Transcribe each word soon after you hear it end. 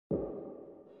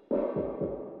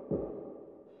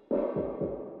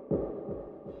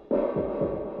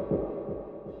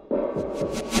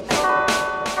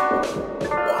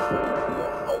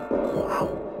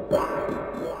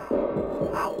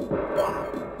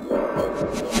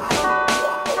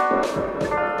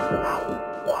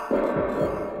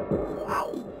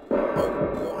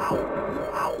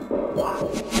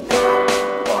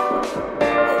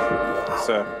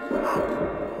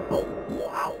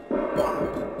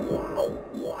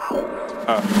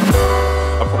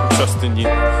I put my trust in you,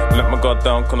 let my guard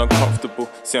down 'cause I'm comfortable.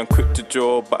 See, I'm quick to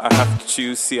draw, but I have to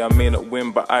choose. See, I may not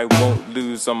win, but I won't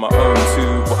lose. On my own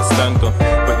too, what I stand on.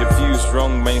 But your view's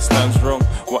wrong, main stands wrong.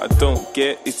 What I don't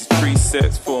get is these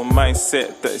presets for a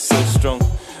mindset that is so strong.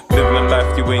 Living a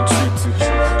life you ain't true to,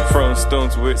 throwing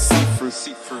stones where it's see-through.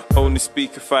 Only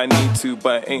speak if I need to,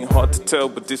 but it ain't hard to tell,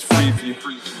 but this free view.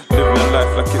 Living a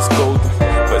life like it's golden,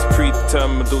 but it's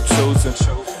predetermined or chosen.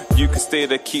 You can stay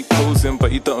there, keep posing,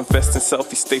 but you don't invest in self,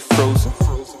 you stay frozen.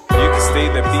 You can stay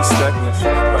there, be stagnant,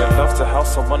 but I love the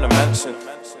house, I want a mansion.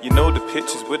 You know the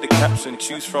pictures with the caption,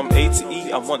 choose from A to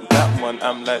E, I want that one.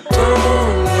 I'm like,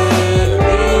 don't let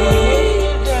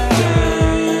me down.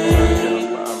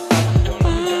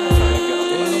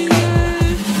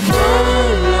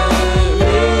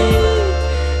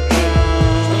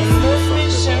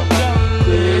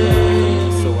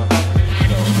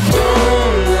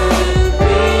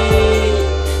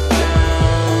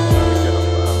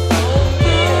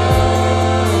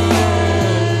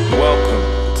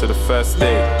 First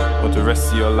day or the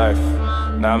rest of your life.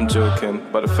 Now I'm joking,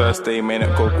 but the first day may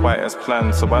not go quite as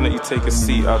planned. So why don't you take a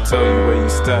seat, I'll tell you where you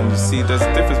stand. You see, there's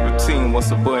a difference between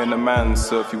what's a boy and a man.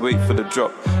 So if you wait for the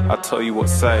drop, I'll tell you what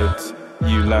side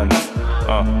you land.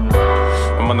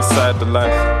 I'm on the side of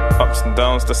life, ups and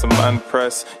downs, that's a man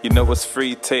press. You know what's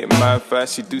free, take my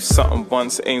advice. You do something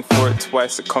once, aim for it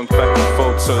twice, it comes back and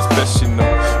folds, so it's best you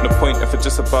know. No point if it's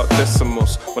just about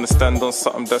decimals. Wanna stand on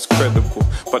something that's credible,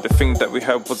 but the thing that we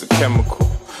had was a chemical.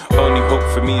 Only hope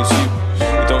for me is you.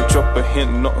 You don't drop a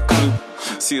hint, not a clue.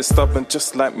 See, you're stubborn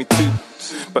just like me too,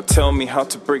 but tell me how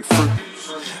to break through.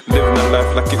 Living a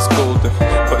life like it's golden,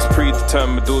 but it's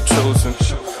predetermined or chosen.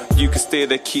 You can stay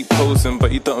there, keep posing,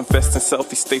 but you don't invest in self,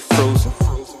 you stay frozen.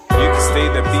 You can stay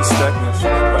there, be stagnant,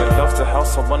 but I love the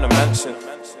house, I want a mansion.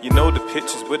 You know the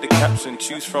pictures with the caption,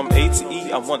 choose from A to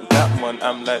E, I want that one.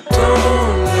 I'm like,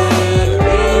 don't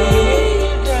let me